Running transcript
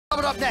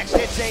Coming up next,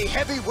 it's a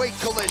heavyweight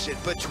collision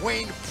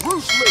between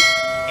Bruce Lee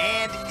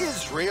and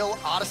Israel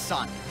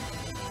Adesanya.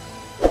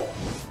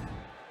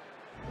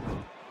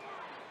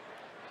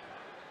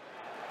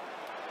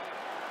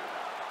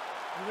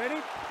 You ready?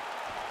 You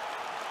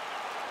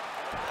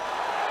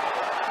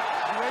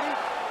ready?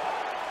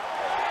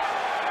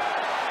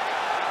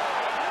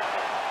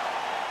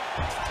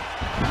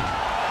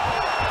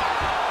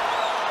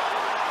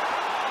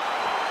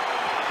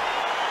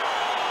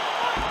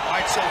 All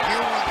right, so here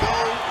we go,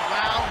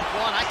 round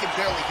one. I can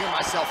barely hear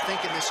myself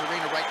think in this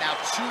arena right now.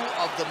 Two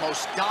of the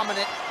most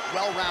dominant,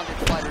 well-rounded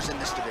fighters in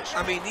this division.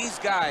 I mean, these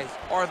guys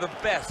are the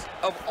best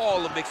of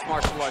all of mixed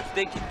martial arts.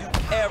 They can do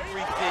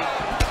everything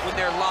when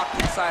they're locked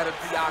inside of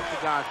the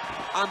octagon.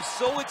 I'm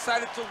so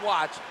excited to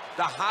watch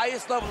the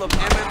highest level of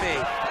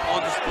MMA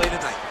on display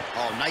tonight.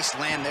 Oh, nice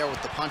land there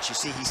with the punch. You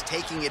see, he's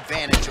taking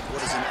advantage of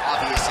what is an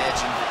obvious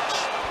edge and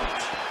reach.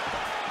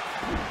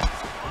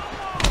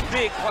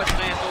 Big punch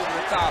lands over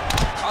the top.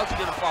 How's he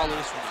gonna follow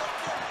this one?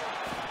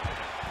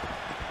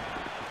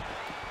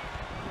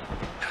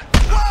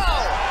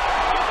 Whoa!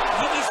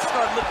 He needs to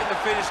start looking to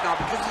finish now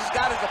because he's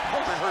got his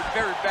opponent hurt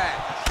very bad.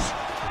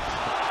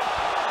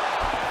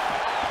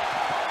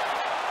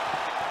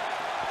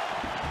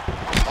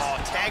 Oh,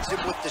 tags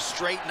him with the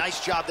straight.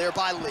 Nice job there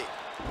by Lee.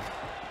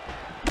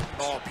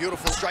 Oh,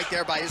 beautiful strike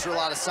there by Israel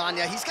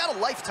Adesanya. He's got a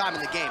lifetime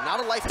in the game, not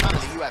a lifetime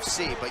in the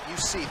UFC, but you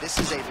see, this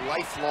is a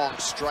lifelong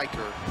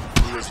striker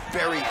who is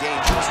very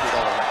dangerous with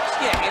all ranks.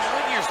 Yeah, and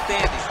when you're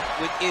standing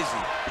with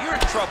Izzy, you're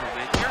in trouble,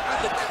 man. You're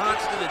under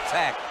constant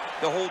attack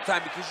the whole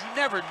time because you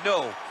never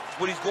know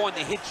what he's going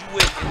to hit you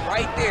with. And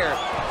right there,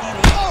 he...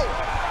 Oh!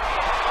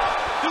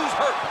 Dude's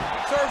hurt.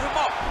 Serve him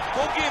up.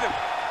 Go get him.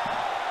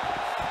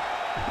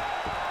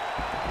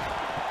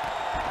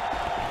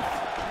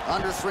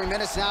 Under 3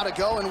 minutes now to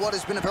go in what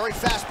has been a very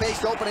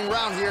fast-paced opening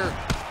round here.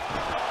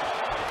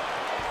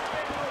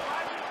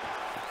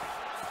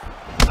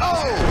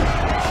 Oh!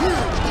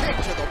 Huge kick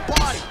to the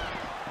body.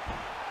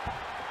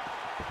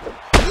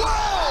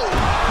 Whoa!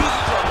 He's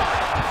in trouble.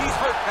 He's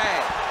hurt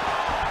bad.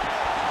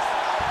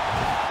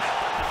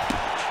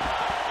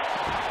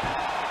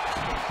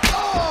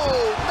 Oh!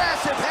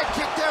 Massive head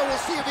kick there. We'll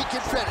see if he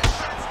can finish.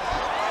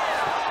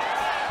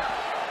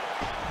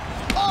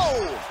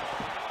 Oh!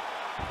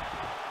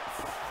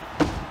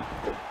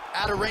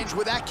 Out of range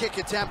with that kick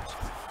attempt.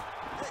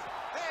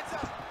 Hands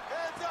up!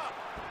 Hands up!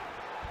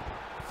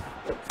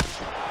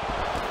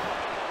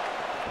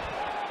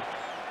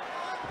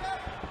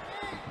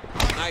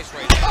 Nice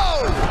right there.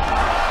 Oh! Oh,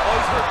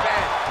 he's hurt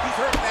bad. He's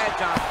hurt bad,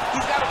 John.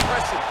 He's got to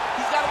press him.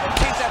 He's got to go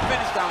chase that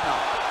finish down now.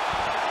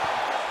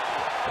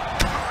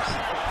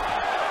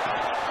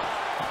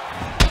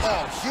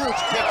 Oh, huge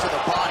kick to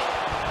the body.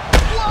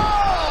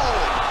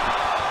 Whoa!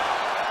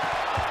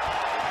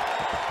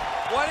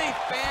 What a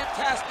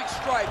fantastic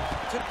strike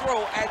to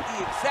throw at the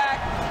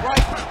exact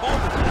right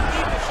moment.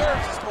 He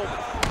deserves this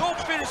moment. Go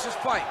finish this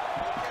fight.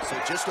 So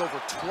just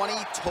over 20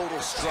 total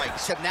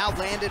strikes have now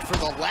landed for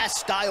the last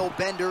style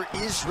bender,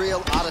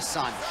 Israel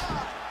Adesanya.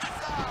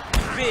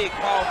 Big,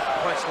 powerful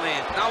punch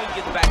lands. Now he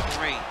gets back to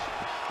range.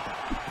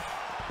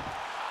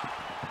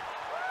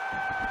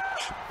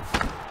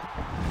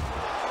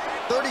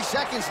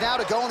 Seconds now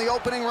to go in the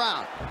opening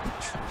round.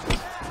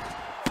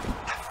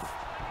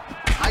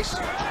 Nice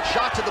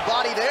shot to the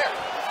body there.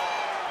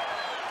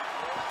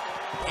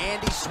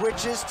 And he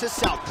switches to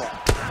southpaw.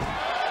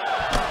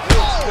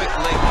 Real quick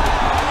leg.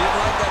 He didn't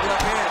like that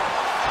left hand.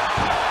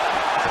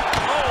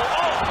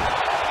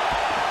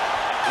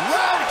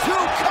 Round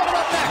two coming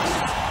up next.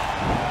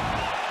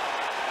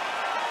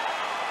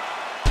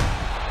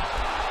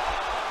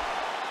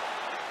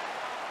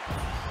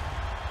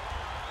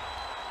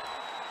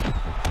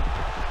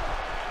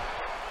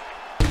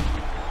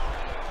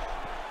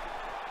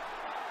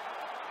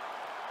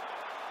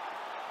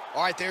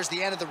 All right, there's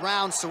the end of the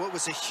round, so it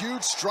was a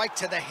huge strike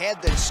to the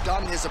head that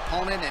stunned his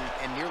opponent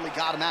and nearly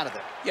got him out of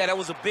there. Yeah, that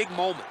was a big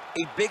moment.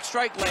 A big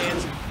strike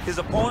lands, his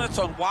opponent's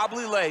on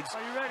wobbly legs.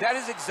 That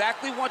is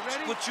exactly what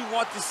you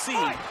want to see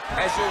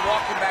as you're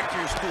walking back to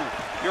your stool.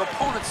 Your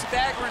opponent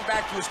staggering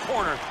back to his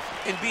corner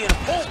and being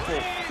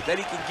hopeful that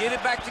he can get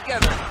it back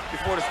together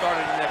before the start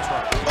of the next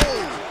round.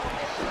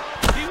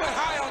 Oh! He went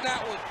high on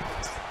that one.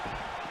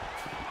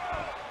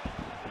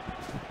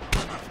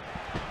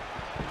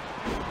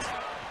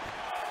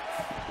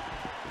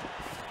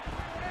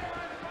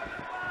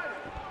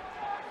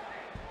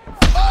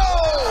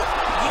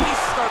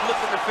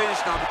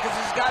 Finish now because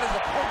he's got his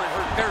opponent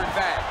hurt very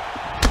bad.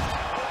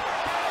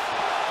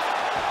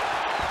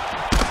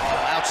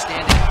 Oh,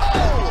 outstanding.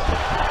 Oh!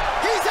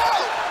 He's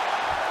out!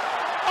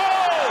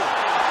 Oh!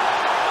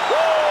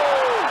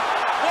 Woo!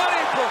 What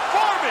a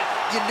performance!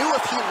 You knew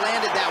if he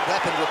landed that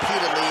weapon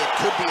repeatedly, it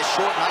could be a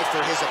short knife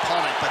for his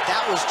opponent, but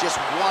that was just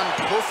one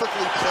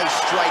perfectly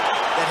placed strike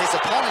that his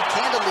opponent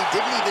candidly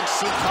didn't even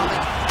see coming.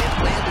 It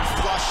landed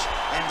flush,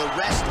 and the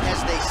rest,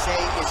 as they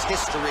say, is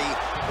history.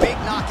 Big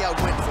knockout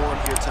win for him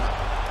here tonight.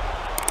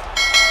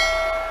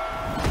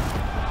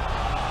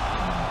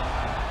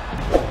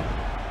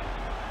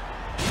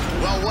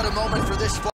 Well, what a moment for this fight.